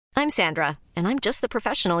I'm Sandra, and I'm just the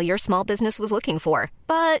professional your small business was looking for.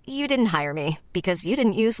 But you didn't hire me because you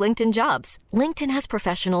didn't use LinkedIn Jobs. LinkedIn has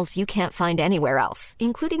professionals you can't find anywhere else,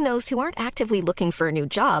 including those who aren't actively looking for a new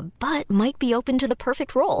job, but might be open to the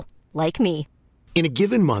perfect role, like me. In a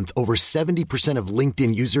given month, over 70% of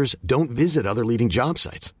LinkedIn users don't visit other leading job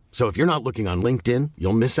sites. So if you're not looking on LinkedIn,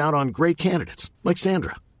 you'll miss out on great candidates like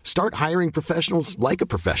Sandra. Start hiring professionals like a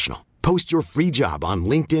professional. Post your free job on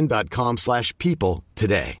linkedin.com/people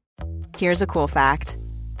today. Here's a cool fact.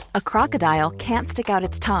 A crocodile can't stick out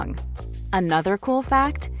its tongue. Another cool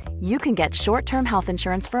fact, you can get short-term health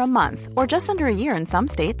insurance for a month or just under a year in some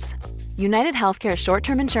states. United Healthcare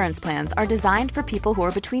short-term insurance plans are designed for people who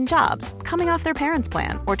are between jobs, coming off their parents'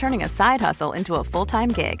 plan, or turning a side hustle into a full-time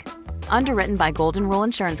gig. Underwritten by Golden Rule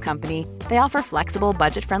Insurance Company, they offer flexible,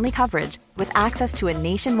 budget-friendly coverage with access to a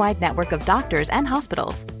nationwide network of doctors and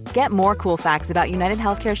hospitals. Get more cool facts about United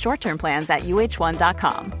Healthcare short-term plans at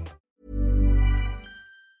uh1.com.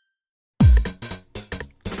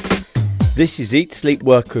 This is Eat, Sleep,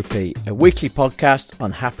 Work, Repeat, a weekly podcast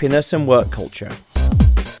on happiness and work culture.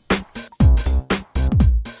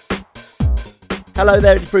 Hello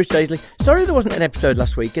there, it's Bruce Daisley. Sorry there wasn't an episode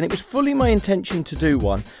last week, and it was fully my intention to do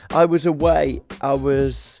one. I was away. I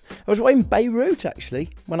was away in Beirut,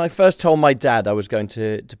 actually. When I first told my dad I was going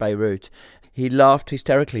to Beirut, he laughed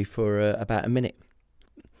hysterically for about a minute.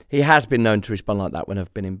 He has been known to respond like that when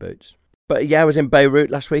I've been in boots. But yeah, I was in Beirut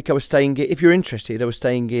last week. I was staying, if you're interested, I was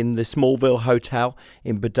staying in the Smallville Hotel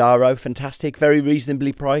in Badaro. Fantastic, very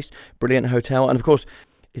reasonably priced, brilliant hotel. And of course,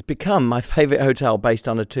 it's become my favourite hotel based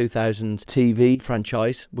on a 2000 TV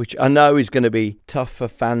franchise, which I know is going to be tough for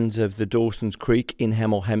fans of the Dawson's Creek in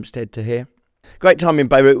Hemel Hempstead to hear. Great time in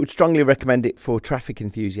Beirut. Would strongly recommend it for traffic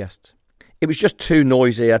enthusiasts. It was just too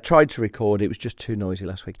noisy. I tried to record. It was just too noisy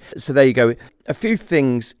last week. So there you go. A few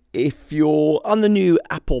things. If you're on the new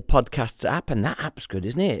Apple Podcasts app, and that app's good,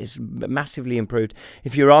 isn't it? It's massively improved.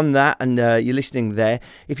 If you're on that and you're listening there,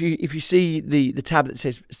 if you see the tab that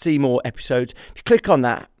says see more episodes, if you click on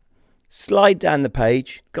that, slide down the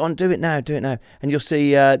page, go on, do it now, and you'll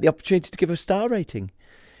see the opportunity to give a star rating.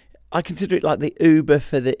 I consider it like the Uber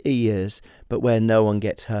for the ears, but where no one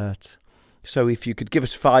gets hurt. So if you could give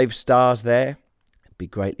us 5 stars there, it'd be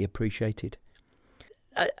greatly appreciated.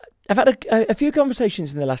 I've had a few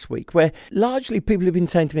conversations in the last week where largely people have been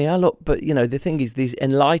saying to me, oh, look, but, you know, the thing is these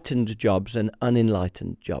enlightened jobs and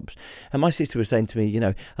unenlightened jobs. And my sister was saying to me, you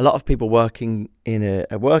know, a lot of people working in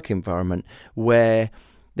a work environment where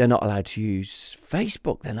they're not allowed to use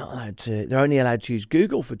Facebook. They're only allowed to use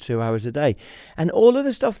Google for 2 hours a day. And all of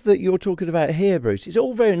the stuff that you're talking about here, Bruce, it's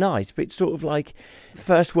all very nice, but it's sort of like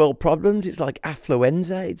first world problems. It's like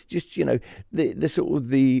affluenza. It's just, you know, the sort of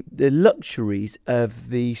the luxuries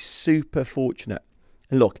of the super fortunate.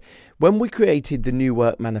 And look, when we created the New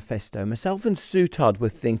Work Manifesto, myself and Sutard were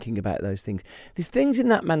thinking about those things. There's things in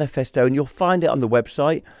that manifesto, and you'll find it on the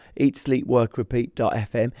website,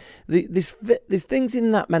 eatsleepworkrepeat.fm. There's things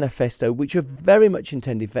in that manifesto which are very much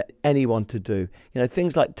intended for anyone to do. You know,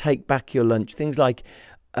 things like take back your lunch, things like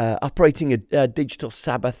operating a digital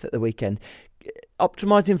Sabbath at the weekend,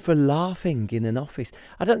 optimising for laughing in an office.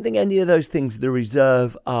 I don't think any of those things are the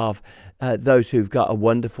reserve of those who've got a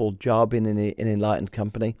wonderful job in an enlightened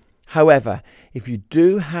company. However, if you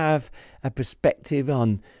do have a perspective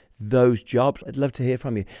on those jobs, I'd love to hear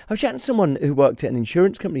from you. I was chatting to someone who worked at an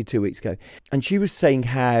insurance company 2 weeks ago, and she was saying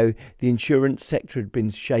how the insurance sector had been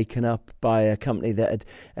shaken up by a company that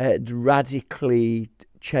had radically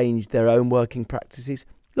changed their own working practices.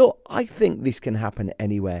 Look, I think this can happen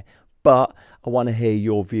anywhere, but I want to hear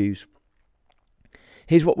your views.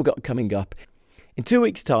 Here's what we've got coming up. In 2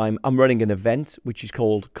 weeks' time, I'm running an event which is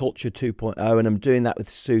called Culture 2.0, and I'm doing that with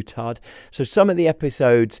Sutard. So some of the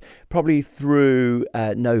episodes, probably through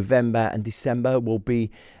November and December, will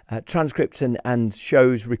be transcripts and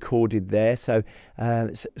shows recorded there. So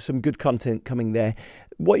some good content coming there.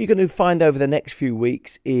 What you're going to find over the next few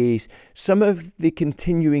weeks is some of the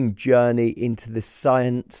continuing journey into the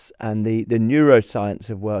science and the neuroscience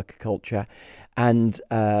of work culture, and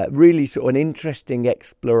really sort of an interesting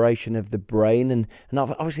exploration of the brain. And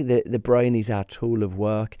obviously the brain is our tool of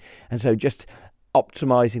work. And so just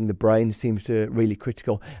optimizing the brain seems to really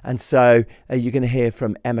critical. And so you're going to hear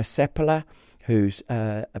from Emma Seppala, who's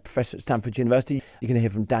a professor at Stanford University. You're going to hear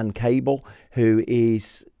from Dan Cable, who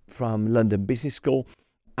is from London Business School.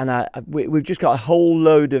 And we've just got a whole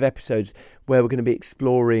load of episodes where we're going to be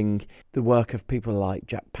exploring the work of people like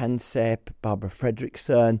Jack Pansep, Barbara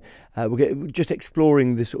Fredrickson. We're just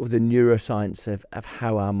exploring the sort of the neuroscience of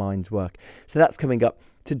how our minds work. So that's coming up.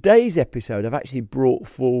 Today's episode I've brought it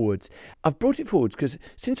forwards because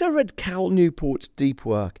since I read Cal Newport's Deep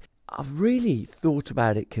Work, I've really thought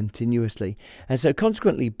about it continuously. And so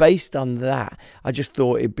consequently, based on that, I just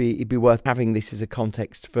thought it'd be worth having this as a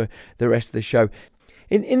context for the rest of the show.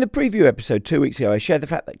 In the preview episode 2 weeks ago, I shared the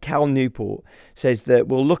fact that Cal Newport says that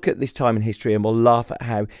we'll look at this time in history and we'll laugh at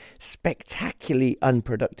how spectacularly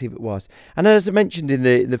unproductive it was. And as I mentioned in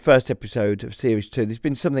the first episode of Series 2, there's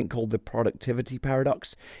been something called the productivity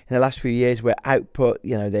paradox in the last few years, where output,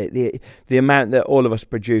 the amount that all of us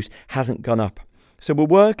produce hasn't gone up. So we're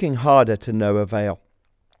working harder to no avail.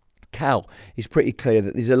 Cal is pretty clear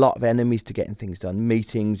that there's a lot of enemies to getting things done.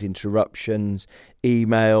 Meetings, interruptions,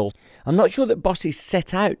 email. I'm not sure that bosses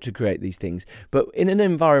set out to create these things, but in an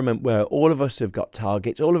environment where all of us have got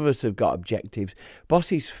targets, all of us have got objectives,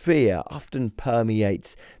 bosses' fear often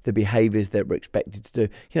permeates the behaviours that we're expected to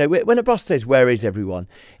do. When a boss says, "Where is everyone?"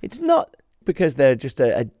 it's not because they're just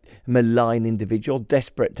a malign individual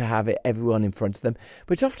desperate to have everyone in front of them,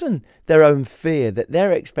 but it's often their own fear that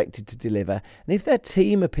they're expected to deliver, and if their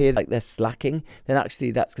team appear like they're slacking, then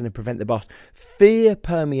actually that's going to prevent the boss. Fear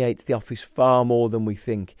permeates the office far more than we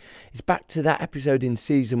think. It's back to that episode in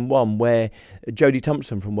season 1 where Jodie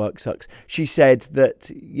Thompson from Work Sucks, she said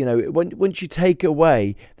that once you take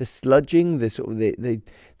away the sludging, the sort of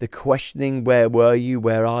the questioning, where were you,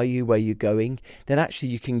 where are you, where you're going, then actually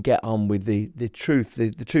you can get on with the truth,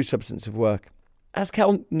 the true substance of work. As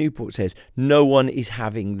Cal Newport says, no one is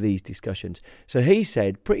having these discussions. So he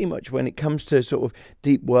said pretty much when it comes to sort of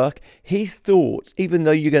deep work, his thoughts, even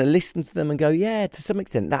though you're going to listen to them and go, yeah, to some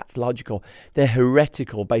extent that's logical, they're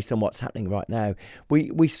heretical based on what's happening right now.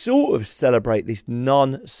 We sort of celebrate this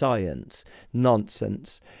non-science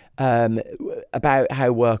nonsense about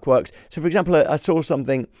how work works. So for example, I saw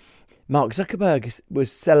something, Mark Zuckerberg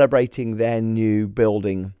was celebrating their new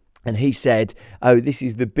building. And he said, this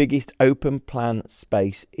is the biggest open plan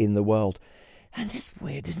space in the world. And that's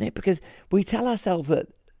weird, isn't it? Because we tell ourselves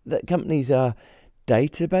that companies are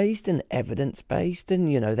data-based and evidence-based, and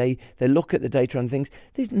they look at the data on things.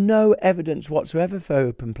 There's no evidence whatsoever for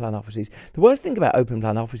open plan offices. The worst thing about open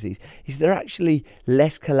plan offices is they're actually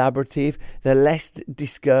less collaborative, they're less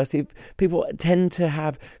discursive. People tend to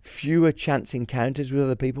have fewer chance encounters with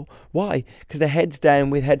other people. Why? Because they're heads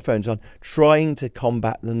down with headphones on, trying to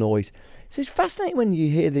combat the noise. So it's fascinating when you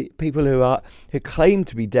hear the people who claim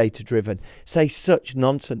to be data-driven say such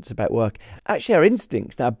nonsense about work. Actually, our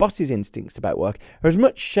instincts, our bosses' instincts about work, are as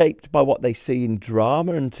much shaped by what they see in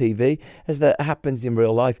drama and TV as that happens in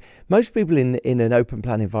real life. Most people in an open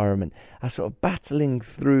plan environment are sort of battling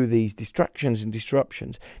through these distractions and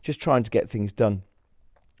disruptions, just trying to get things done.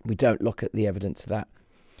 We don't look at the evidence of that.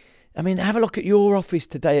 I mean, have a look at your office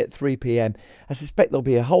today at 3 p.m. I suspect there'll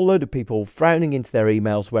be a whole load of people frowning into their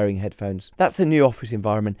emails wearing headphones. That's a new office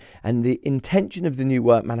environment, and the intention of the New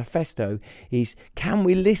Work Manifesto is, can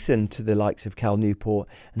we listen to the likes of Cal Newport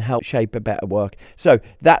and help shape a better work? So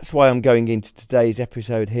that's why I'm going into today's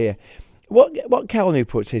episode here. What Cal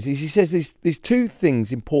Newport says is, he says there's two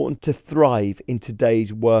things important to thrive in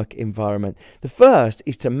today's work environment. The first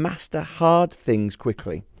is to master hard things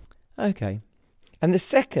quickly. Okay. And the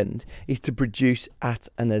second is to produce at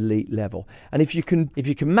an elite level. And if you can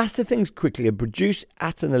master things quickly and produce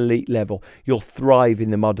at an elite level, you'll thrive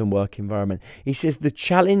in the modern work environment. He says the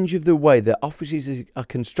challenge of the way that offices are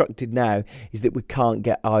constructed now is that we can't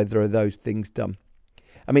get either of those things done.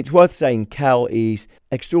 I mean, it's worth saying Cal is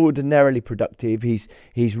extraordinarily productive.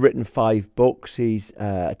 He's written 5 books. He's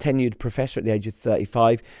a tenured professor at the age of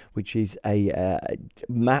 35, which is a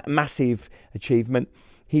massive achievement.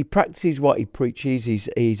 He practices what he preaches.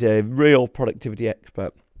 He's a real productivity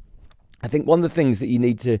expert. I think one of the things that you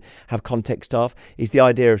need to have context of is the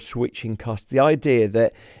idea of switching costs. The idea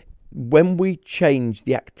that when we change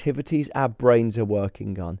the activities our brains are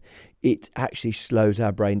working on, it actually slows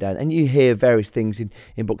our brain down. And you hear various things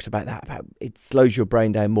in books about that, about it slows your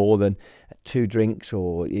brain down more than 2 drinks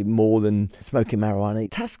or more than smoking marijuana.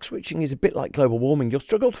 Task switching is a bit like global warming. You'll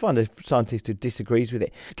struggle to find a scientist who disagrees with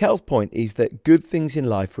it. Cal's point is that good things in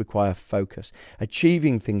life require focus.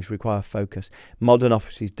 Achieving things require focus. Modern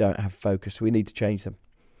offices don't have focus, so we need to change them.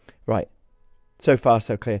 Right. So far,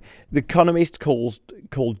 so clear. The Economist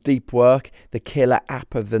called deep work the killer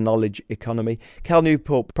app of the knowledge economy. Cal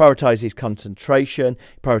Newport prioritises concentration,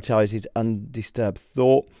 prioritises undisturbed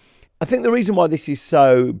thought. I think the reason why this is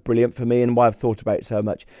so brilliant for me and why I've thought about it so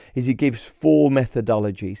much is he gives 4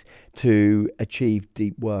 methodologies to achieve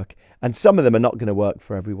deep work. And some of them are not going to work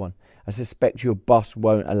for everyone. I suspect your boss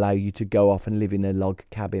won't allow you to go off and live in a log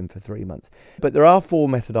cabin for 3 months. But there are 4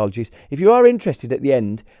 methodologies. If you are interested at the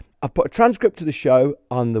end, I've put a transcript of the show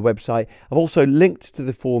on the website. I've also linked to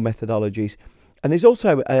the 4 methodologies. And there's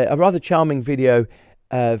also a rather charming video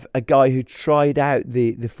of a guy who tried out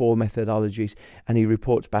the four methodologies and he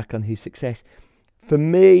reports back on his success. For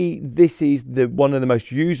me, this is one of the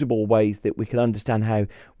most usable ways that we can understand how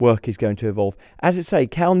work is going to evolve. As I say,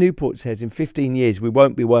 Cal Newport says in 15 years we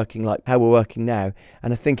won't be working like how we're working now.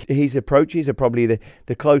 And I think his approaches are probably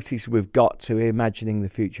the closest we've got to imagining the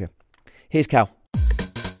future. Here's Cal.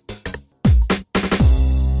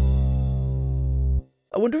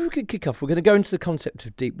 I wonder if we could kick off. We're going to go into the concept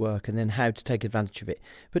of deep work and then how to take advantage of it.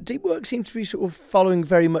 But deep work seems to be sort of following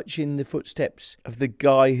very much in the footsteps of the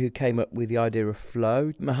guy who came up with the idea of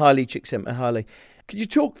flow, Mihaly Csikszentmihalyi. Could you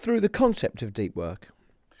talk through the concept of deep work?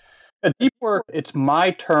 Deep work, it's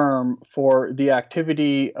my term for the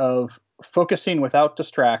activity of focusing without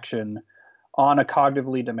distraction on a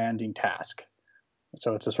cognitively demanding task.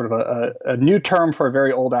 So it's a sort of a new term for a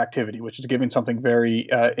very old activity, which is giving something very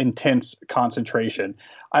intense concentration.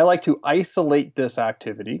 I like to isolate this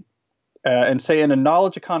activity and say in a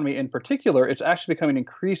knowledge economy in particular, it's actually becoming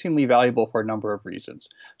increasingly valuable for a number of reasons.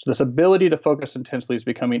 So this ability to focus intensely is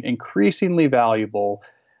becoming increasingly valuable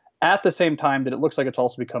at the same time that it looks like it's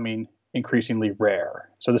also becoming increasingly rare.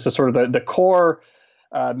 So this is sort of the core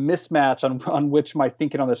mismatch on which my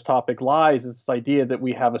thinking on this topic lies, is this idea that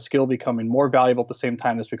we have a skill becoming more valuable at the same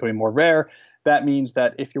time that's becoming more rare. That means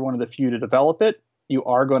that if you're one of the few to develop it, you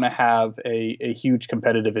are going to have a huge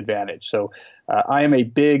competitive advantage. So I am a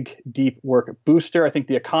big deep work booster. I think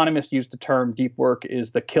The Economist used the term deep work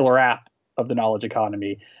is the killer app of the knowledge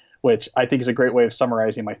economy, which I think is a great way of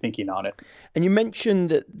summarizing my thinking on it. And you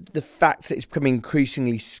mentioned the fact that it's becoming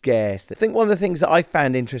increasingly scarce. I think one of the things that I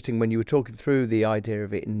found interesting when you were talking through the idea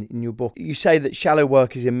of it in your book, you say that shallow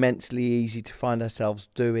work is immensely easy to find ourselves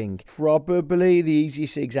doing. Probably the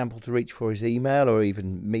easiest example to reach for is email, or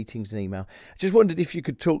even meetings and email. I just wondered if you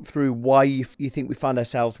could talk through why you think we find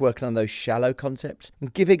ourselves working on those shallow concepts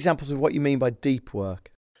and give examples of what you mean by deep work.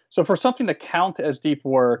 So for something to count as deep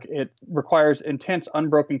work, it requires intense,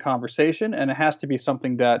 unbroken conversation, and it has to be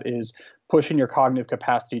something that is pushing your cognitive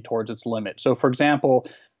capacity towards its limit. So for example,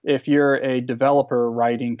 if you're a developer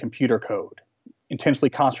writing computer code, intensely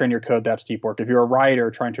concentrating your code, that's deep work. If you're a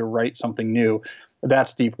writer trying to write something new,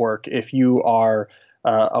 that's deep work. If you are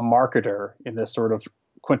a marketer in this sort of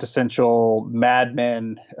quintessential Mad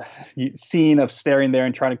Men scene of staring there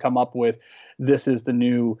and trying to come up with, this is the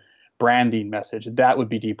new branding message, that would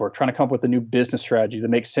be deep work. Trying to come up with a new business strategy that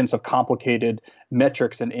makes sense of complicated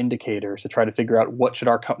metrics and indicators to try to figure out what should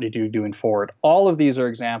our company do going forward. All of these are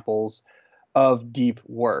examples of deep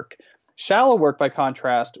work. Shallow work, by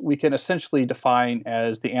contrast, we can essentially define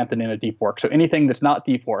as the antonym of deep work. So anything that's not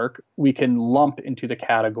deep work, we can lump into the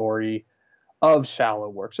category of shallow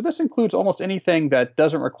work. So this includes almost anything that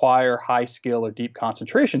doesn't require high skill or deep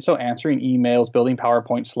concentration. So answering emails, building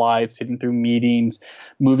PowerPoint slides, sitting through meetings,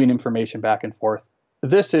 moving information back and forth.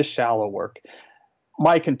 This is shallow work.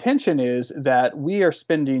 My contention is that we are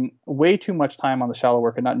spending way too much time on the shallow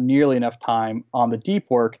work and not nearly enough time on the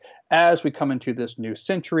deep work as we come into this new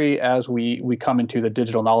century, as we come into the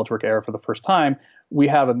digital knowledge work era for the first time. We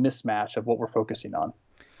have a mismatch of what we're focusing on.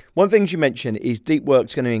 One thing you mentioned is deep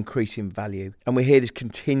work's going to increase in value. And we hear this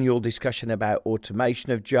continual discussion about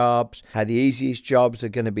automation of jobs, how the easiest jobs are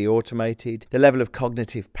going to be automated. The level of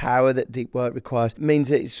cognitive power that deep work requires means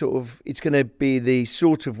that it's going to be the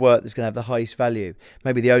sort of work that's going to have the highest value,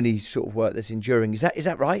 maybe the only sort of work that's enduring. Is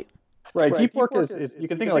that right? Right. Deep work is you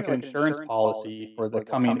can think of like an insurance policy for the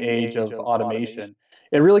coming age of automation.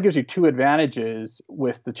 It really gives you two advantages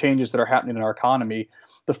with the changes that are happening in our economy.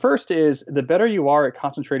 The first is the better you are at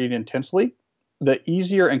concentrating intensely, the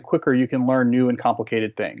easier and quicker you can learn new and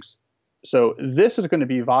complicated things. So this is going to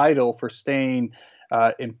be vital for staying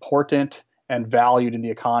important and valued in the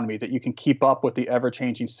economy, that you can keep up with the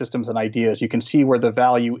ever-changing systems and ideas. You can see where the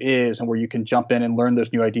value is and where you can jump in and learn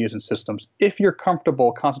those new ideas and systems. If you're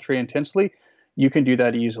comfortable concentrating intensely, you can do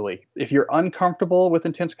that easily. If you're uncomfortable with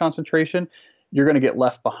intense concentration, you're going to get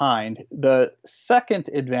left behind. The second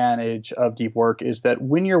advantage of deep work is that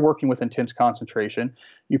when you're working with intense concentration,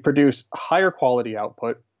 you produce higher quality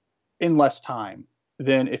output in less time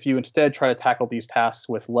than if you instead try to tackle these tasks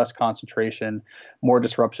with less concentration, more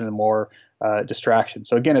disruption, and more distraction.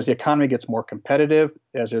 So again, as the economy gets more competitive,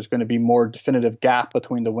 as there's going to be more definitive gap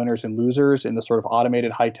between the winners and losers in the sort of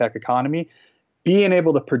automated high-tech economy, being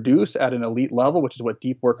able to produce at an elite level, which is what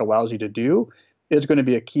deep work allows you to do, is going to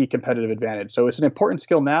be a key competitive advantage. So it's an important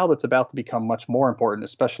skill now that's about to become much more important,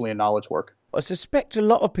 especially in knowledge work. I suspect a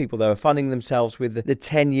lot of people, though, are finding themselves with the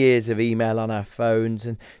 10 years of email on our phones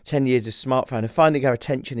and 10 years of smartphone and finding our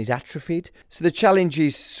attention is atrophied. So the challenge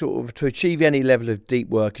is sort of to achieve any level of deep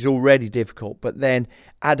work is already difficult, but then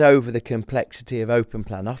add over the complexity of open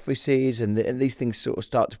plan offices and these things sort of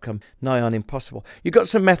start to become nigh on impossible. You've got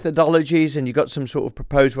some methodologies and you've got some sort of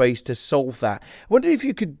proposed ways to solve that. I wonder if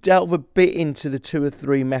you could delve a bit into the 2 or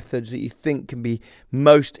 3 methods that you think can be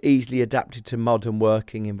most easily adapted to modern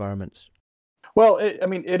working environments. Well,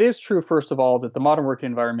 it is true, first of all, that the modern working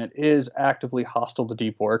environment is actively hostile to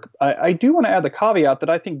deep work. I do want to add the caveat that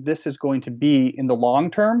I think this is going to be, in the long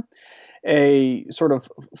term, a sort of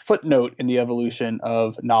footnote in the evolution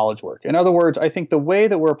of knowledge work. In other words, I think the way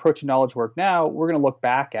that we're approaching knowledge work now, we're going to look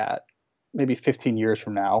back at maybe 15 years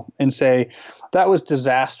from now and say that was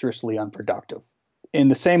disastrously unproductive. In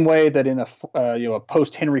the same way that in a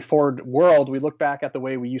post-Henry Ford world, we look back at the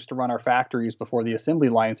way we used to run our factories before the assembly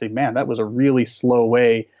line and say, man, that was a really slow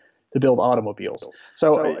way to build automobiles.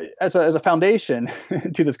 So as a foundation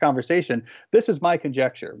to this conversation, this is my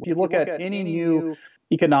conjecture. If you look at any new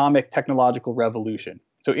economic technological revolution,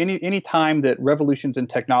 so any time that revolutions in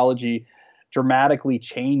technology dramatically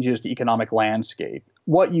changes the economic landscape,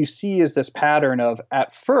 what you see is this pattern of,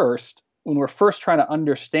 at first, when we're first trying to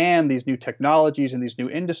understand these new technologies and these new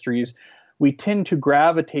industries, we tend to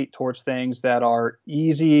gravitate towards things that are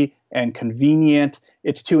easy and convenient.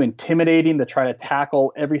 It's too intimidating to try to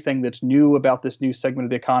tackle everything that's new about this new segment of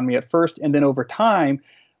the economy at first. And then over time,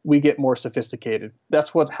 we get more sophisticated.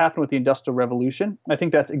 That's what happened with the Industrial Revolution. I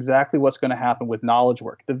think that's exactly what's going to happen with knowledge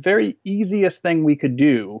work. The very easiest thing we could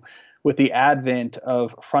do with the advent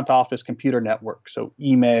of front office computer networks, so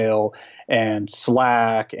email and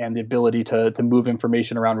Slack and the ability to move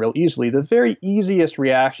information around real easily, the very easiest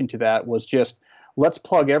reaction to that was just, let's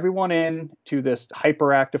plug everyone in to this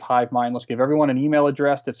hyperactive hive mind. Let's give everyone an email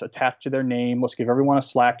address that's attached to their name. Let's give everyone a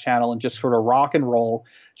Slack channel and just sort of rock and roll,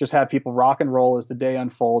 just have people rock and roll as the day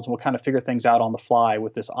unfolds. And we'll kind of figure things out on the fly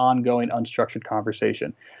with this ongoing unstructured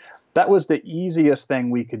conversation. That was the easiest thing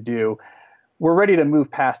we could do. We're ready to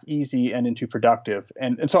move past easy and into productive.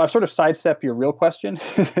 And so I've sort of sidestepped your real question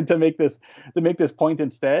to make this point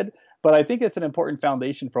instead. But I think it's an important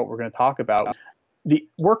foundation for what we're going to talk about. The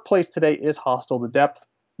workplace today is hostile to depth.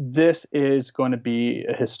 This is going to be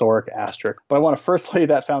a historic asterisk. But I want to first lay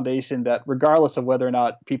that foundation that regardless of whether or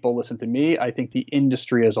not people listen to me, I think the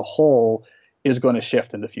industry as a whole is going to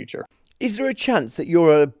shift in the future. Is there a chance that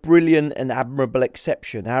you're a brilliant and admirable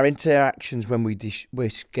exception? Our interactions when we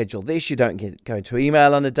schedule this, you don't go into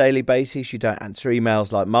email on a daily basis, you don't answer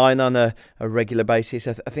emails like mine on a regular basis.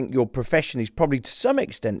 I think your profession is probably to some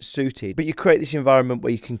extent suited, but you create this environment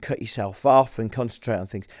where you can cut yourself off and concentrate on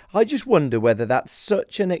things. I just wonder whether that's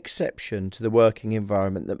such an exception to the working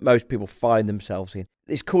environment that most people find themselves in.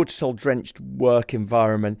 This cortisol-drenched work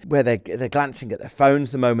environment where they're glancing at their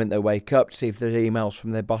phones the moment they wake up to see if there's emails from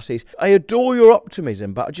their bosses. I adore your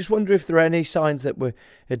optimism, but I just wonder if there are any signs that we're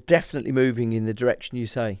definitely moving in the direction you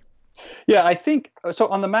say. Yeah, I think so.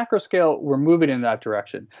 On the macro scale, we're moving in that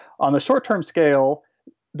direction. On the short-term scale,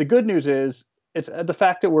 the good news is it's the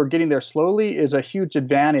fact that we're getting there slowly is a huge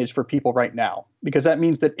advantage for people right now, because that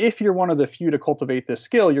means that if you're one of the few to cultivate this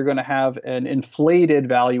skill, you're going to have an inflated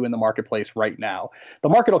value in the marketplace right now. The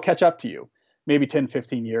market will catch up to you, maybe 10,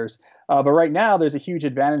 15 years. But right now, there's a huge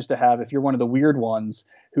advantage to have if you're one of the weird ones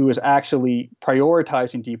who is actually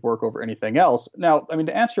prioritizing deep work over anything else. Now, I mean,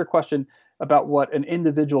 to answer your question about what an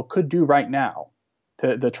individual could do right now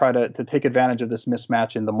to try to take advantage of this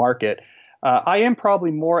mismatch in the market, I am probably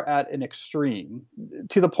more at an extreme,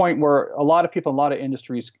 to the point where a lot of people in a lot of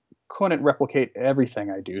industries couldn't replicate everything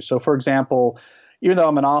I do. So, for example, even though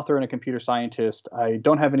I'm an author and a computer scientist, I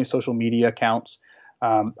don't have any social media accounts.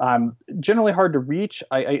 I'm generally hard to reach.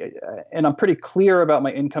 And I'm pretty clear about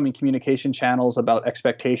my incoming communication channels, about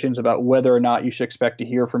expectations, about whether or not you should expect to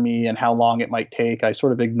hear from me and how long it might take. I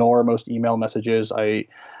sort of ignore most email messages.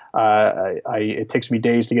 It takes me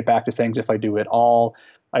days to get back to things if I do at all.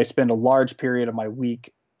 I spend a large period of my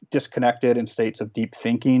week disconnected in states of deep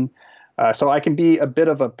thinking. So I can be a bit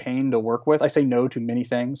of a pain to work with. I say no to many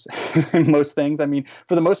things, most things. I mean,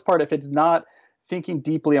 for the most part, if it's not thinking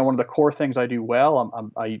deeply on one of the core things I do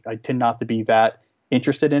well, I tend not to be that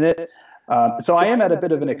interested in it. So I am at a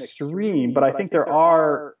bit of an extreme, but I think there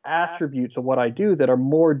are attributes of what I do that are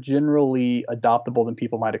more generally adoptable than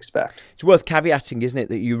people might expect. It's worth caveating, isn't it,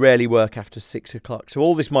 that you rarely work after 6 o'clock. So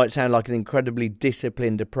all this might sound like an incredibly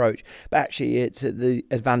disciplined approach, but actually it's the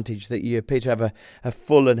advantage that you appear to have a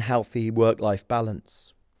full and healthy work-life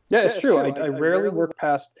balance. Yeah, it's true. I rarely work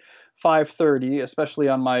past 5:30, especially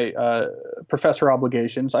on my professor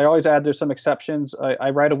obligations. I always add there's some exceptions. I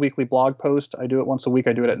write a weekly blog post. I do it once a week.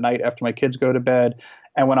 I do it at night after my kids go to bed.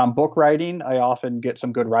 And when I'm book writing, I often get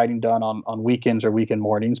some good writing done on weekends or weekend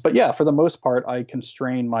mornings. But yeah, for the most part, I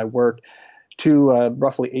constrain my work to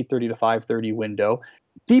roughly 8:30 to 5:30 window.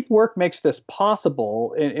 Deep work makes this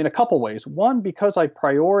possible in a couple ways. One, because I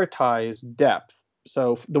prioritize depth.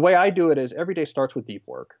 So the way I do it is every day starts with deep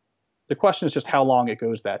work. The question is just how long it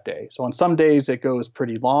goes that day. So on some days it goes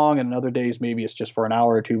pretty long, and on other days maybe it's just for an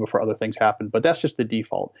hour or two before other things happen. But that's just the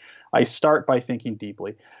default. I start by thinking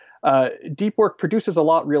deeply. Deep work produces a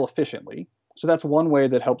lot real efficiently. So that's one way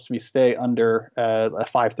that helps me stay under a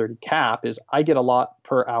 5:30 cap is I get a lot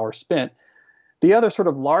per hour spent. The other sort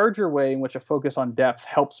of larger way in which a focus on depth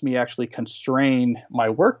helps me actually constrain my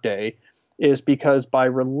workday is because by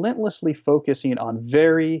relentlessly focusing on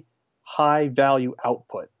very high value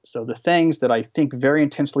output. So the things that I think very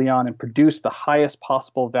intensely on and produce the highest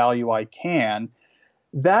possible value I can,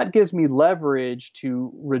 that gives me leverage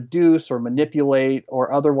to reduce or manipulate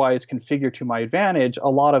or otherwise configure to my advantage a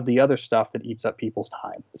lot of the other stuff that eats up people's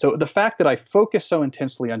time. So the fact that I focus so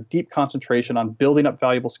intensely on deep concentration, on building up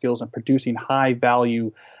valuable skills and producing high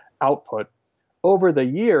value output over the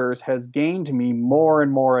years has gained me more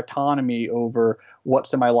and more autonomy over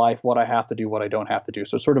what's in my life, what I have to do, what I don't have to do.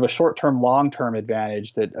 So sort of a short-term, long-term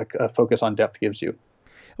advantage that a focus on depth gives you.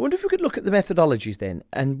 I wonder if we could look at the methodologies then.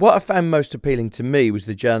 And what I found most appealing to me was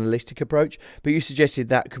the journalistic approach, but you suggested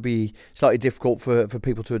that could be slightly difficult for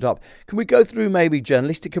people to adopt. Can we go through maybe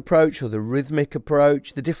journalistic approach or the rhythmic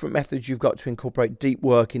approach, the different methods you've got to incorporate deep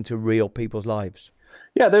work into real people's lives?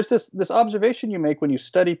 Yeah, there's this observation you make when you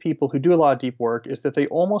study people who do a lot of deep work is that they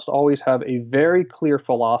almost always have a very clear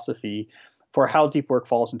philosophy for how deep work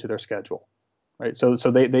falls into their schedule. Right. So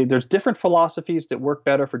there's different philosophies that work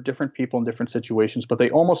better for different people in different situations, but they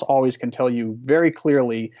almost always can tell you very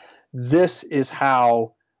clearly, this is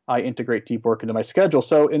how I integrate deep work into my schedule.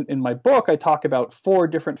 So in my book, I talk about 4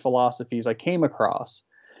 different philosophies I came across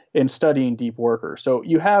in studying deep workers. So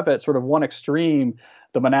you have at sort of one extreme,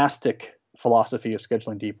 the monastic philosophy of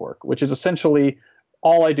scheduling deep work, which is essentially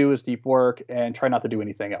all I do is deep work and try not to do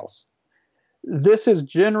anything else. This is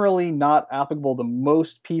generally not applicable to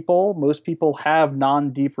most people. Most people have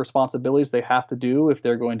non-deep responsibilities they have to do if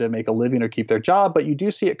they're going to make a living or keep their job, but you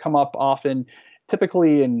do see it come up often,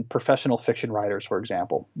 typically in professional fiction writers, for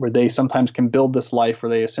example, where they sometimes can build this life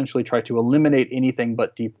where they essentially try to eliminate anything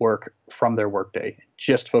but deep work from their workday,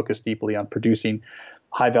 just focus deeply on producing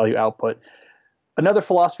high-value output. Another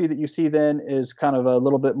philosophy that you see then is kind of a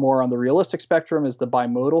little bit more on the realistic spectrum is the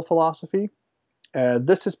bimodal philosophy.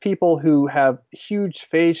 This is people who have huge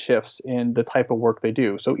phase shifts in the type of work they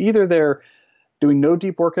do. So either they're doing no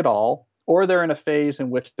deep work at all, or they're in a phase in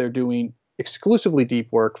which they're doing exclusively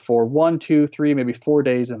deep work for 1, 2, 3, maybe 4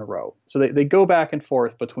 days in a row. So they go back and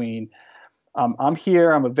forth between I'm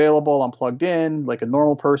here, I'm available, I'm plugged in like a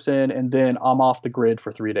normal person, and then I'm off the grid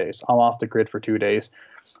for 3 days. I'm off the grid for 2 days.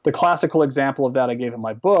 The classical example of that I gave in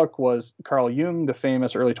my book was Carl Jung, the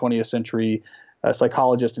famous early 20th century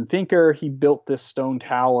psychologist and thinker. He built this stone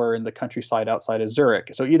tower in the countryside outside of Zurich.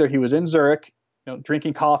 So either he was in Zurich,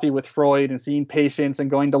 drinking coffee with Freud and seeing patients and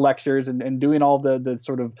going to lectures and doing all the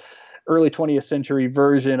sort of early 20th century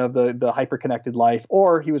version of the hyper-connected life,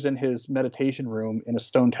 or he was in his meditation room in a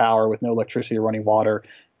stone tower with no electricity or running water,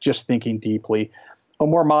 just thinking deeply. A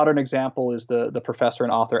more modern example is the professor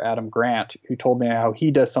and author Adam Grant, who told me how he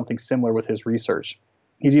does something similar with his research.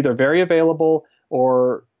 He's either very available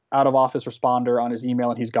or out of office responder on his email,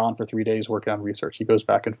 and he's gone for 3 days working on research. He goes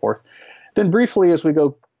back and forth. Then briefly, as we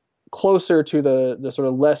go closer to the sort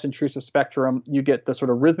of less intrusive spectrum, you get the sort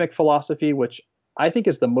of rhythmic philosophy, which I think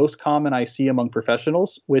is the most common I see among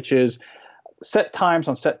professionals, which is set times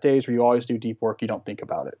on set days where you always do deep work, you don't think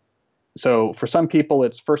about it. So for some people,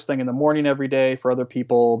 it's first thing in the morning every day. For other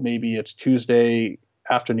people, maybe it's Tuesday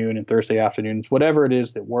afternoon and Thursday afternoons, whatever it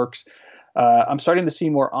is that works. I'm starting to see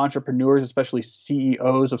more entrepreneurs, especially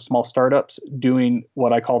CEOs of small startups, doing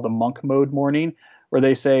what I call the monk mode morning, where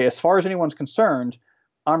they say, as far as anyone's concerned,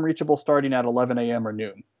 I'm reachable starting at 11 a.m. or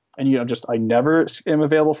noon. And, I never am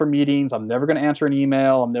available for meetings. I'm never going to answer an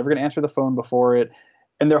email. I'm never going to answer the phone before it.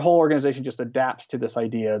 And their whole organization just adapts to this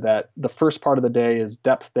idea that the first part of the day is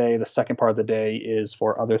depth day. The second part of the day is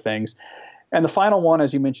for other things. And the final one,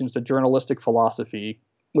 as you mentioned, is the journalistic philosophy,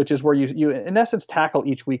 which is where you in essence tackle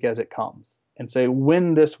each week as it comes and say,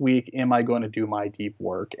 when this week am I going to do my deep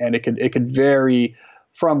work? And it could vary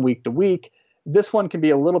from week to week. This one can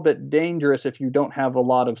be a little bit dangerous if you don't have a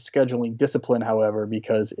lot of scheduling discipline, however,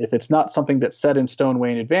 because if it's not something that's set in stone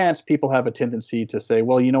way in advance, people have a tendency to say,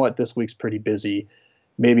 well, you know what, this week's pretty busy.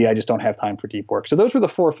 maybe I just don't have time for deep work. So those were the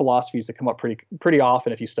four philosophies that come up pretty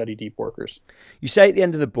often if you study deep workers. You say at the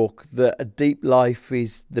end of the book that a deep life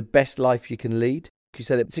is the best life you can lead. You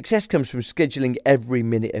say that success comes from scheduling every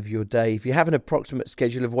minute of your day. If you have an approximate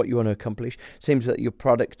schedule of what you want to accomplish, it seems that your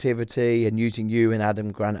productivity, and using you and Adam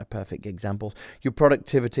Grant are perfect examples, your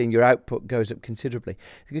productivity and your output goes up considerably.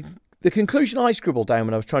 The conclusion I scribbled down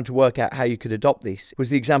when I was trying to work out how you could adopt this was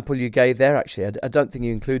the example you gave there, actually. I don't think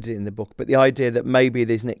you included it in the book, but the idea that maybe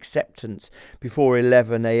there's an acceptance before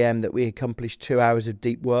 11 a.m. that we accomplish 2 hours of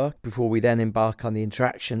deep work before we then embark on the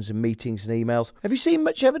interactions and meetings and emails. Have you seen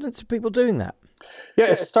much evidence of people doing that? Yeah,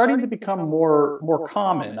 it's starting to become more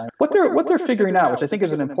common. What they're figuring out, which I think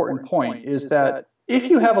is an important point, is that if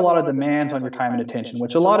you have a lot of demands on your time and attention,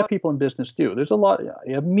 which a lot of people in business do, there's a lot,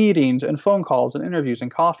 you have meetings and phone calls and interviews and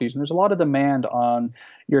coffees, and there's a lot of demand on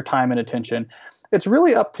your time and attention. It's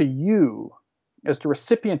really up to you as the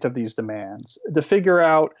recipient of these demands to figure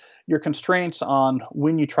out your constraints on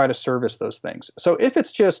when you try to service those things. So if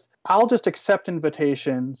it's just, I'll just accept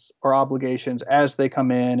invitations or obligations as they come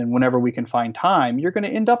in and whenever we can find time, you're going to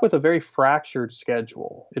end up with a very fractured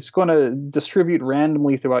schedule. It's going to distribute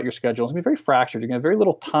randomly throughout your schedule. It's going to be very fractured. You're going to have very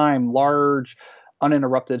little time, large,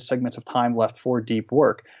 uninterrupted segments of time left for deep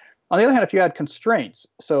work. On the other hand, if you had constraints,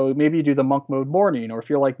 so maybe you do the monk mode morning, or if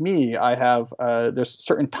you're like me, I have there's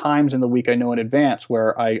certain times in the week I know in advance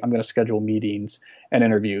where I'm going to schedule meetings and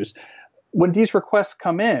interviews. When these requests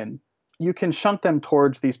come in, you can shunt them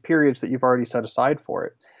towards these periods that you've already set aside for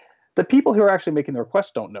it. The people who are actually making the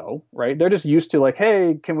requests don't know, right? They're just used to like,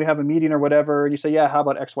 hey, can we have a meeting or whatever? And you say, yeah, how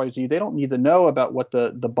about XYZ? They don't need to know about what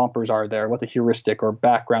the bumpers are there, what the heuristic or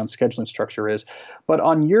background scheduling structure is. But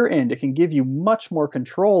on your end, it can give you much more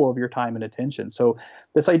control over your time and attention. So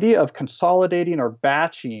this idea of consolidating or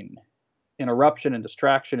batching interruption and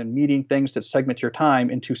distraction and meeting things that segment your time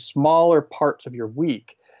into smaller parts of your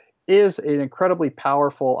week is an incredibly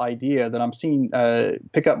powerful idea that I'm seeing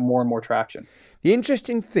pick up more and more traction. The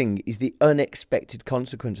interesting thing is the unexpected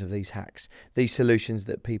consequence of these hacks, these solutions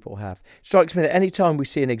that people have. It strikes me that any time we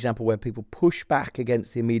see an example where people push back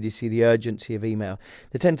against the immediacy, the urgency of email,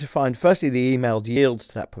 they tend to find, firstly, the email yields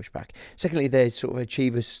to that pushback. Secondly, they sort of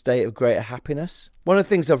achieve a state of greater happiness. One of the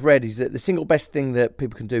things I've read is that the single best thing that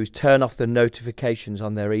people can do is turn off the notifications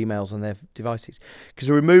on their emails on their devices. Because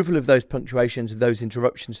the removal of those punctuations, of those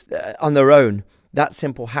interruptions on their own, that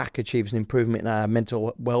simple hack achieves an improvement in our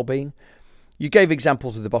mental well-being. You gave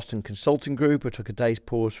examples of the Boston Consulting Group, who took a day's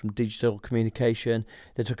pause from digital communication.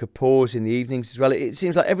 They took a pause in the evenings as well. It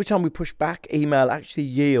seems like every time we push back, email actually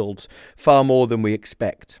yields far more than we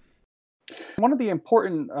expect. One of the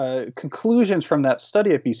important conclusions from that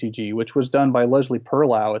study at BCG, which was done by Leslie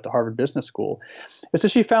Perlow at the Harvard Business School, is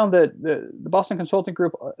that she found that the Boston Consulting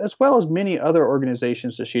Group, as well as many other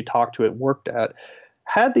organizations that she talked to and worked at,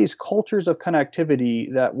 had these cultures of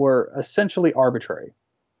connectivity that were essentially arbitrary.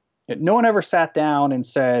 No one ever sat down and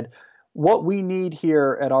said, what we need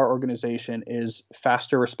here at our organization is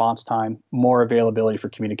faster response time, more availability for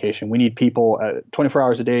communication. We need people 24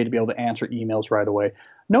 hours a day to be able to answer emails right away.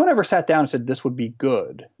 No one ever sat down and said, this would be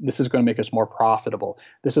good. This is going to make us more profitable.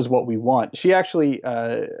 This is what we want. She actually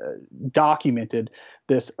documented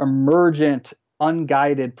this emergent,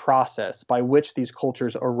 unguided process by which these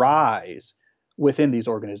cultures arise within these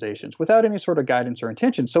organizations without any sort of guidance or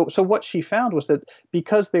intention. So what she found was that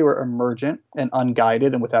because they were emergent and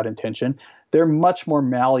unguided and without intention, they're much more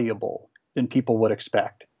malleable than people would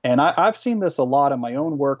expect. And I've seen this a lot in my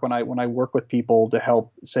own work when I work with people to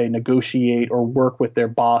help, say, negotiate or work with their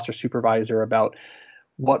boss or supervisor about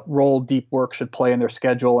what role deep work should play in their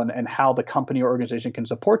schedule and how the company or organization can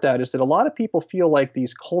support that, is that a lot of people feel like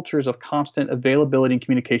these cultures of constant availability and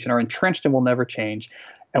communication are entrenched and will never change.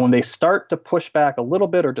 And when they start to push back a little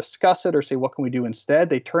bit or discuss it or say, what can we do instead,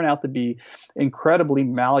 they turn out to be incredibly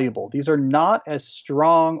malleable. These are not as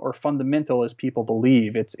strong or fundamental as people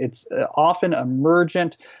believe. It's often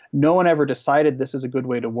emergent. No one ever decided this is a good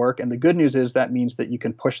way to work. And the good news is that means that you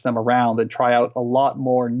can push them around and try out a lot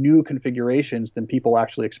more new configurations than people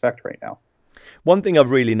actually expect right now. One thing I've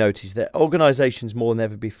really noticed that organisations more than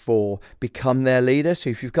ever before become their leader. So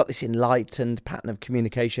if you've got this enlightened pattern of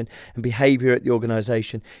communication and behaviour at the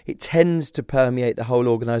organisation, it tends to permeate the whole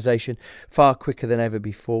organisation far quicker than ever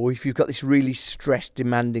before. If you've got this really stressed,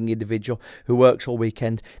 demanding individual who works all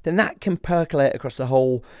weekend, then that can percolate across the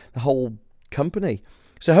whole company.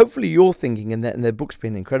 So hopefully your thinking, and their book's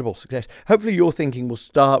been an incredible success, hopefully your thinking will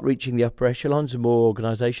start reaching the upper echelons of more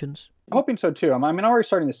organisations. I'm hoping so too. I'm already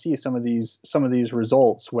starting to see some of these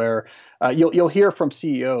results where you'll hear from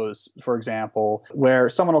CEOs, for example, where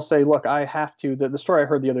someone will say, "Look, I have to." The story I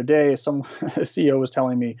heard the other day, some CEO was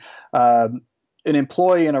telling me, an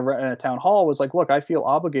employee in a town hall was like, look, I feel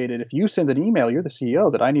obligated. If you send an email, you're the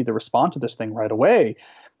CEO, that I need to respond to this thing right away.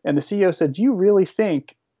 And the CEO said, do you really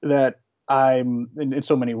think that I'm, in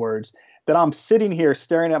so many words, that I'm sitting here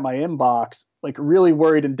staring at my inbox, like really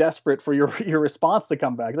worried and desperate for your response to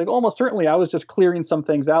come back? Like, almost certainly I was just clearing some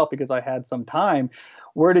things out because I had some time.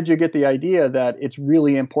 Where did you get the idea that it's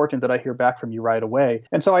really important that I hear back from you right away?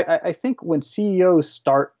 And so I think when CEOs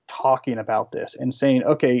start talking about this and saying,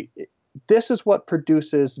 okay, this is what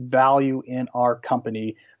produces value in our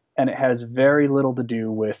company, and it has very little to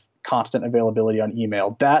do with constant availability on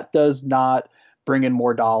email. That does not bring in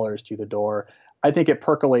more dollars to the door. I think it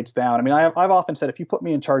percolates down. I mean, I've often said, if you put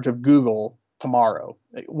me in charge of Google tomorrow,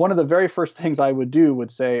 one of the very first things I would do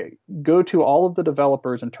would say, go to all of the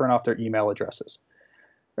developers and turn off their email addresses.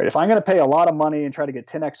 Right? If I'm going to pay a lot of money and try to get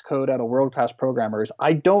 10x code out of world-class programmers,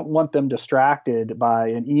 I don't want them distracted by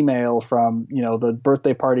an email from, the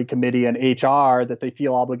birthday party committee and HR that they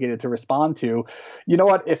feel obligated to respond to. You know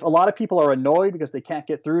what? If a lot of people are annoyed because they can't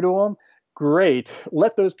get through to them, great.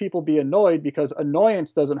 Let those people be annoyed, because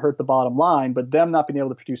annoyance doesn't hurt the bottom line, but them not being able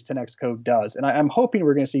to produce 10x code does. And I'm hoping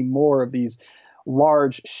we're going to see more of these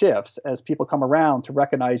large shifts as people come around to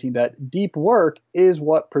recognizing that deep work is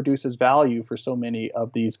what produces value for so many of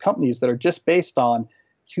these companies that are just based on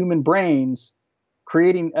human brains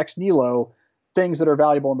creating ex nihilo things that are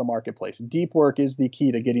valuable in the marketplace. Deep work is the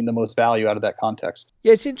key to getting the most value out of that context.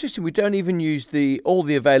 Yeah, it's interesting. We don't even use all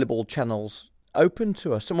the available channels open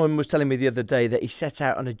to us. Someone was telling me the other day that he set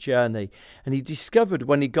out on a journey, and he discovered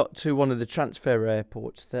when he got to one of the transfer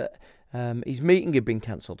airports that his meeting had been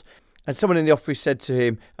cancelled. And someone in the office said to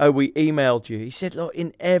him, oh, we emailed you. He said, look,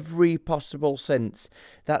 in every possible sense,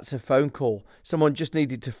 that's a phone call. Someone just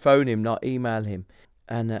needed to phone him, not email him,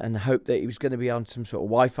 and hope that he was going to be on some sort of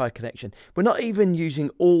Wi-Fi connection. We're not even using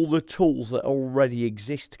all the tools that already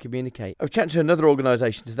exist to communicate. I was chatting to another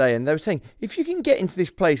organisation today, and they were saying, if you can get into this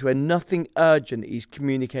place where nothing urgent is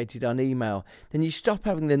communicated on email, then you stop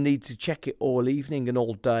having the need to check it all evening and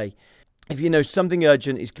all day. If you know something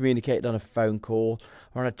urgent is communicated on a phone call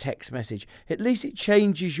or on a text message, at least it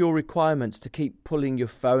changes your requirements to keep pulling your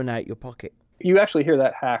phone out your pocket. You actually hear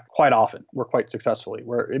that hack quite often, or quite successfully,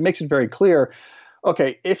 where it makes it very clear,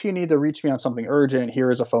 okay, if you need to reach me on something urgent,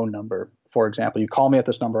 here is a phone number. For example, you call me at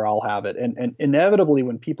this number, I'll have it. And inevitably,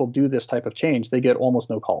 when people do this type of change, they get almost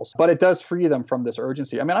no calls. But it does free them from this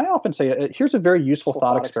urgency. I mean, I often say, here's a very useful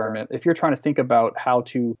thought experiment. If you're trying to think about how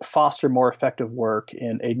to foster more effective work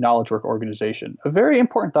in a knowledge work organization, a very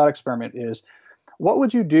important thought experiment is, what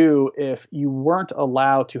would you do if you weren't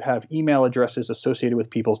allowed to have email addresses associated with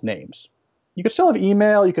people's names? You could still have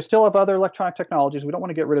email, you could still have other electronic technologies. We don't want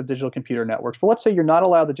to get rid of digital computer networks. But let's say you're not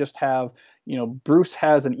allowed to just have, Bruce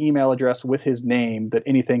has an email address with his name that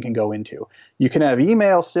anything can go into. You can have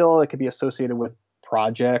email still that could be associated with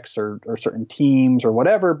projects or certain teams or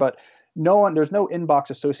whatever, but there's no inbox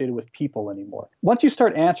associated with people anymore. Once you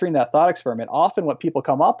start answering that thought experiment, often what people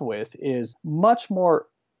come up with is much more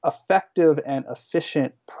effective and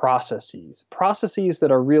efficient processes that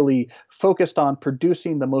are really focused on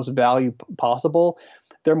producing the most value possible.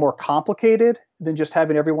 They're more complicated than just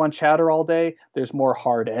having everyone chatter all day. There's more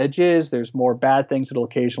hard edges. There's more bad things that will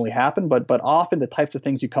occasionally happen. But often the types of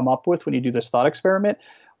things you come up with when you do this thought experiment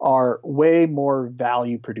are way more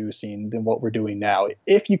value producing than what we're doing now.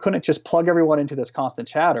 If you couldn't just plug everyone into this constant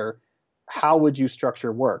chatter, how would you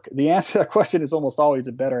structure work? The answer to that question is almost always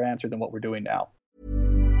a better answer than what we're doing now.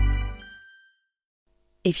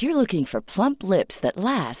 If you're looking for plump lips that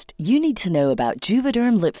last, you need to know about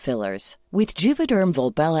Juvederm lip fillers. With Juvederm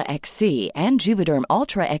Volbella XC and Juvederm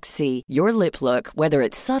Ultra XC, your lip look, whether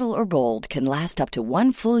it's subtle or bold, can last up to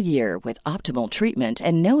 1 full year with optimal treatment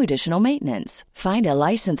and no additional maintenance. Find a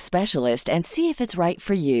licensed specialist and see if it's right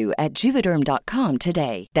for you at Juvederm.com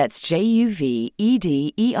today. That's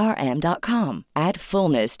JUVEDERM.com. Add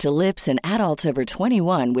fullness to lips in adults over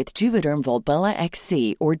 21 with Juvederm Volbella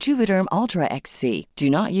XC or Juvederm Ultra XC. Do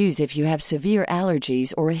not use if you have severe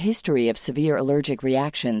allergies or a history of severe allergic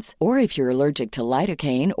reactions, or if you're allergic to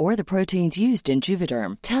lidocaine or the proteins used in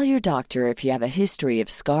Juvederm. Tell your doctor if you have a history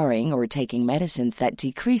of scarring or taking medicines that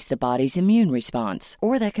decrease the body's immune response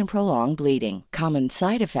or that can prolong bleeding. Common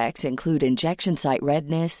side effects include injection site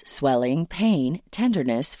redness, swelling, pain,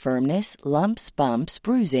 tenderness, firmness, lumps, bumps,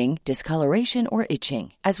 bruising, discoloration, or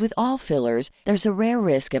itching. As with all fillers, there's a rare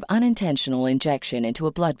risk of unintentional injection into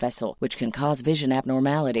a blood vessel, which can cause vision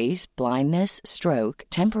abnormalities, blindness, stroke,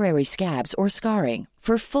 temporary scabs, or scarring.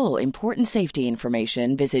 For full, important safety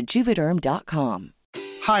information, visit Juvederm.com.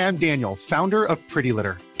 Hi, I'm Daniel, founder of Pretty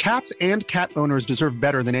Litter. Cats and cat owners deserve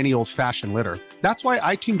better than any old-fashioned litter. That's why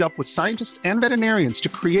I teamed up with scientists and veterinarians to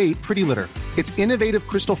create Pretty Litter. Its innovative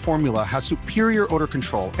crystal formula has superior odor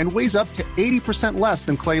control and weighs up to 80% less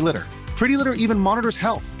than clay litter. Pretty Litter even monitors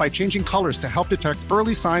health by changing colors to help detect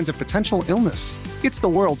early signs of potential illness. It's the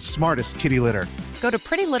world's smartest kitty litter. Go to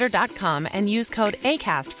prettylitter.com and use code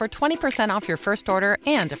ACAST for 20% off your first order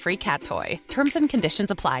and a free cat toy. Terms and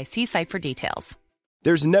conditions apply. See site for details.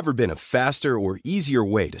 There's never been a faster or easier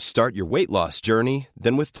way to start your weight loss journey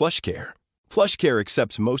than with PlushCare. PlushCare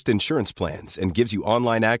accepts most insurance plans and gives you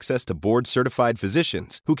online access to board-certified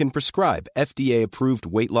physicians who can prescribe FDA-approved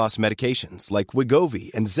weight loss medications like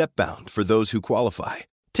Wegovy and Zepbound for those who qualify.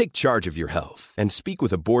 Take charge of your health and speak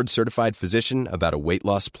with a board-certified physician about a weight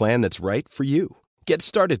loss plan that's right for you. Get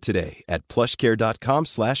started today at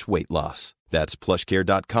plushcare.com/weight loss. That's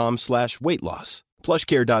plushcare.com/weight loss.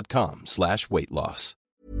 plushcare.com/weight loss.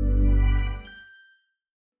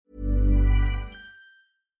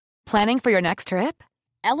 Planning for your next trip?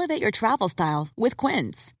 Elevate your travel style with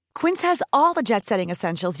Quince. Quince has all the jet-setting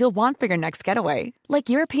essentials you'll want for your next getaway, like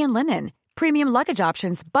European linen, premium luggage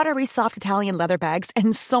options, buttery soft Italian leather bags,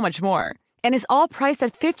 and so much more. And is all priced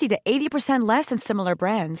at 50 to 80% less than similar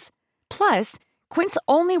brands. Plus, Quince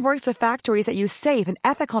only works with factories that use safe and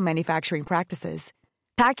ethical manufacturing practices.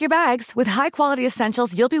 Pack your bags with high-quality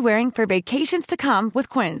essentials you'll be wearing for vacations to come with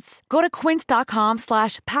Quince. Go to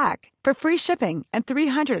quince.com/pack for free shipping and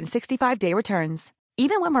 365-day returns.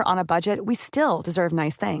 Even when we're on a budget, we still deserve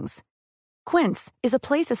nice things. Quince is a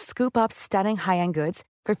place to scoop up stunning high-end goods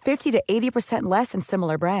for 50 to 80% less than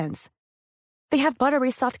similar brands. They have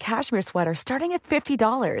buttery soft cashmere sweaters starting at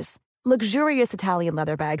 $50, luxurious Italian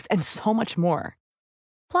leather bags, and so much more.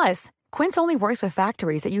 Plus, Quince only works with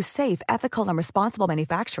factories that use safe, ethical, and responsible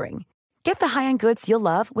manufacturing. Get the high-end goods you'll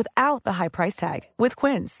love without the high price tag with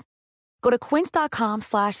Quince. Go to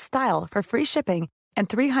quince.com/style for free shipping and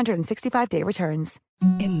 365-day returns.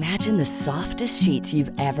 Imagine the softest sheets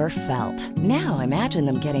you've ever felt. Now imagine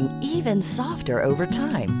them getting even softer over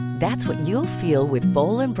time. That's what you'll feel with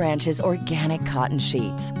Boll & Branch's organic cotton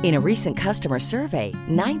sheets. In a recent customer survey,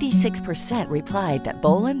 96% replied that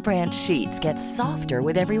Boll & Branch sheets get softer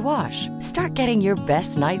with every wash. Start getting your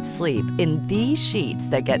best night's sleep in these sheets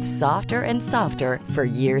that get softer and softer for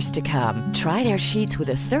years to come. Try their sheets with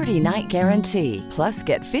a 30-night guarantee. Plus,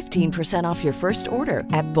 get 15% off your first order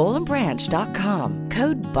at bollandbranch.com.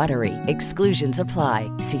 Code BUTTERY. Exclusions apply.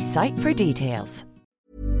 See site for details.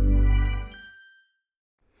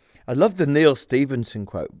 I love the Neil Stephenson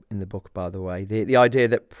quote in the book, by the way. The idea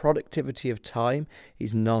that productivity of time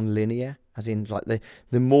is non-linear, as in like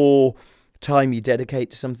the more time you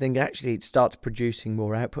dedicate to something, actually it starts producing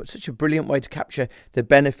more output. Such a brilliant way to capture the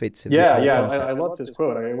benefits of this whole concept. I love this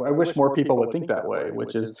quote. I wish more people would think that way,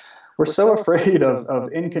 which is we're so afraid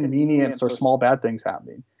of inconvenience or small bad things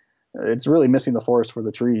happening. It's really missing the forest for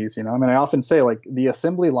the trees, you know? I mean, I often say, like, the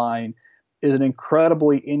assembly line is an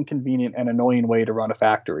incredibly inconvenient and annoying way to run a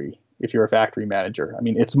factory if you're a factory manager. I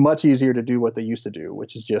mean, it's much easier to do what they used to do,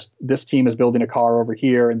 which is just this team is building a car over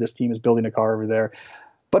here and this team is building a car over there,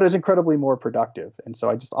 but it's incredibly more productive. And so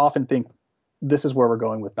I just often think this is where we're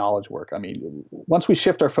going with knowledge work. I mean, once we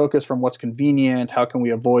shift our focus from what's convenient, how can we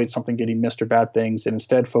avoid something getting missed or bad things, and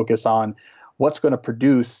instead focus on what's going to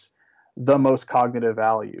produce the most cognitive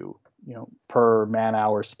value, you know, per man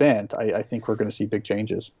hour spent, I think we're going to see big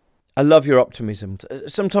changes. I love your optimism.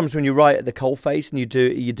 Sometimes when you're right at the coalface and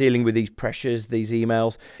you're dealing with these pressures, these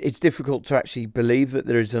emails, it's difficult to actually believe that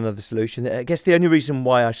there is another solution. I guess the only reason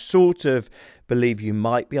why I sort of believe you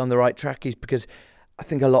might be on the right track is because I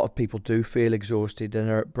think a lot of people do feel exhausted and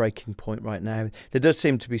are at breaking point right now. There does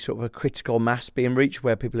seem to be sort of a critical mass being reached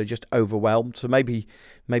where people are just overwhelmed. So maybe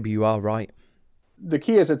you are right. The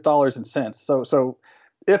key is it's dollars and cents. So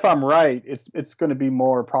if I'm right, it's going to be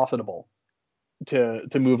more profitable to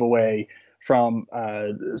move away from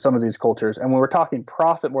some of these cultures. And when we're talking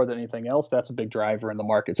profit more than anything else, that's a big driver in the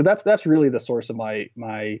market. So that's really the source of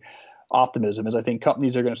my optimism, is I think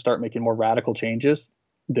companies are going to start making more radical changes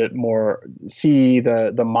that more see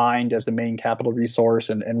the mind as the main capital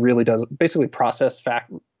resource and really does basically process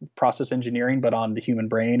engineering, but on the human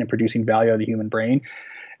brain and producing value out of the human brain.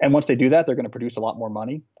 And once they do that, they're going to produce a lot more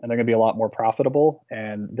money and they're going to be a lot more profitable,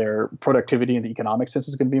 and their productivity in the economic sense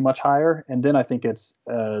is going to be much higher. And then I think it's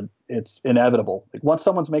inevitable. Like once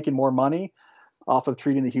someone's making more money off of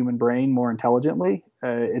treating the human brain more intelligently,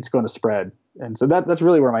 it's going to spread. And so that's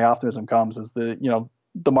really where my optimism comes, is the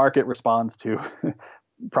market responds to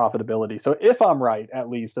profitability. So if I'm right, at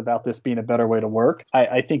least about this being a better way to work,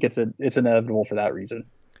 I think it's inevitable for that reason.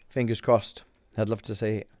 Fingers crossed. I'd love to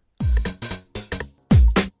see it.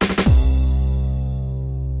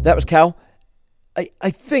 That was Cal. I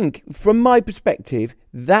think, from my perspective,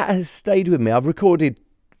 that has stayed with me. I've recorded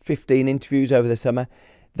 15 interviews over the summer.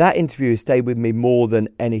 That interview has stayed with me more than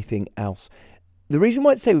anything else. The reason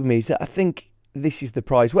why it stayed with me is that I think this is the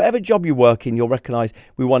prize. Whatever job you work in, you'll recognise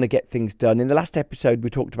we want to get things done. In the last episode, we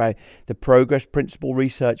talked about the progress principle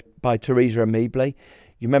research by Teresa Ameeble.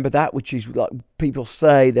 You remember that, which is like people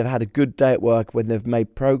say they've had a good day at work when they've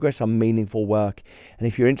made progress on meaningful work. And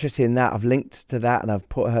if you're interested in that, I've linked to that and I've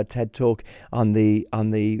put her TED Talk on the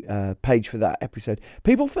page for that episode.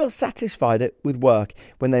 People feel satisfied with work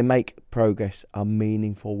when they make progress on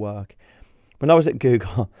meaningful work. When I was at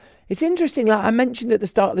Google, it's interesting, like I mentioned at the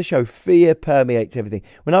start of the show, fear permeates everything.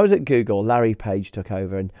 When I was at Google, Larry Page took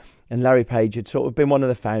over, and Larry Page had sort of been one of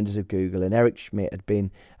the founders of Google, and Eric Schmidt had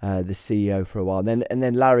been the CEO for a while. And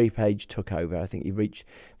then Larry Page took over. I think he reached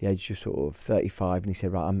the age of sort of 35, and he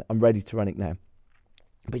said, right, I'm ready to run it now.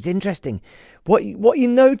 But it's interesting what you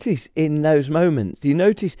notice in those moments. You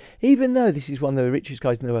notice, even though this is one of the richest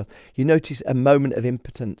guys in the world, you notice a moment of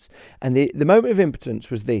impotence. And the moment of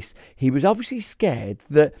impotence was this. He was obviously scared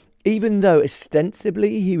that even though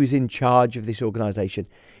ostensibly he was in charge of this organisation,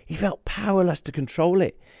 he felt powerless to control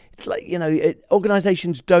it. It's like,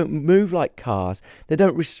 organisations don't move like cars. They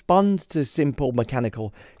don't respond to simple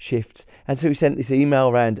mechanical shifts. And so he sent this email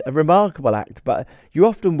around, a remarkable act, but you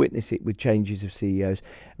often witness it with changes of CEOs.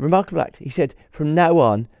 A remarkable act. He said, from now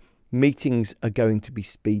on, meetings are going to be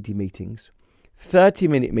speedy meetings.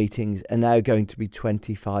 30-minute meetings are now going to be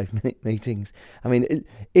 25-minute meetings. I mean,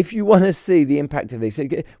 if you want to see the impact of this,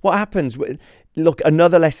 what happens? Look,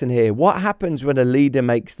 another lesson here. What happens when a leader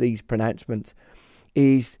makes these pronouncements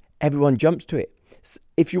is everyone jumps to it.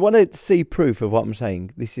 If you want to see proof of what I'm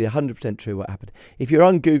saying, this is 100% true what happened. If you're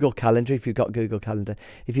on Google Calendar, if you've got Google Calendar,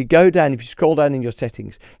 if you scroll down in your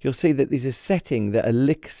settings, you'll see that there's a setting that a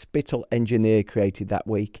Lick Spittle engineer created that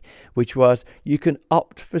week, which was you can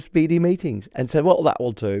opt for speedy meetings. And so what that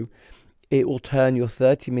will do, it will turn your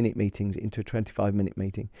 30-minute meetings into a 25-minute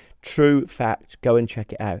meeting. True fact. Go and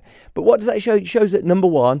check it out. But what does that show? It shows that, number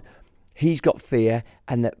one, he's got fear,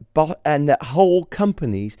 and that whole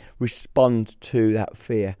companies respond to that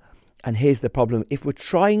fear. And here's the problem. If we're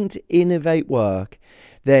trying to innovate work,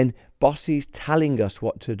 then bosses telling us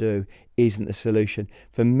what to do isn't the solution.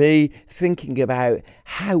 For me, thinking about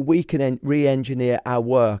how we can re-engineer our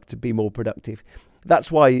work to be more productive.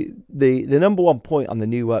 That's why the number one point on the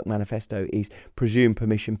New Work Manifesto is presume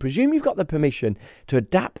permission. Presume you've got the permission to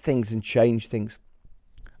adapt things and change things.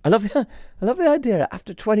 I love the idea.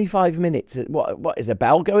 After 25 minutes, what is a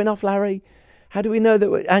bell going off, Larry? How do we know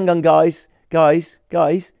that? Hang on, guys,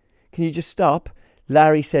 can you just stop?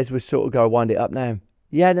 Larry says we're sort of going to wind it up now.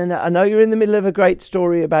 Yeah, no, I know you're in the middle of a great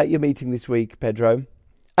story about your meeting this week, Pedro.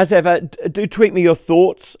 As ever, do tweet me your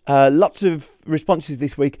thoughts. Lots of responses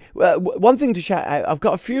this week. One thing to shout out, I've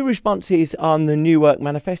got a few responses on the New Work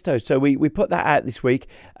Manifesto. So we put that out this week,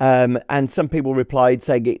 and some people replied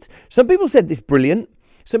saying some people said this brilliant.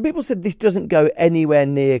 Some people said this doesn't go anywhere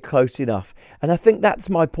near close enough. And I think that's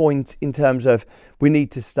my point in terms of we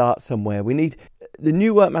need to start somewhere. The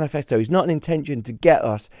New Work Manifesto is not an intention to get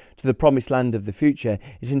us to the promised land of the future.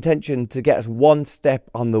 It's an intention to get us one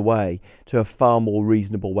step on the way to a far more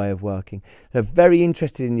reasonable way of working. So very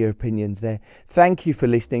interested in your opinions there. Thank you for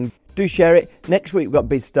listening. Do share it. Next week we've got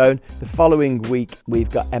Biz Stone. The following week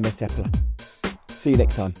we've got Emma Seppler. See you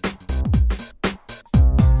next time.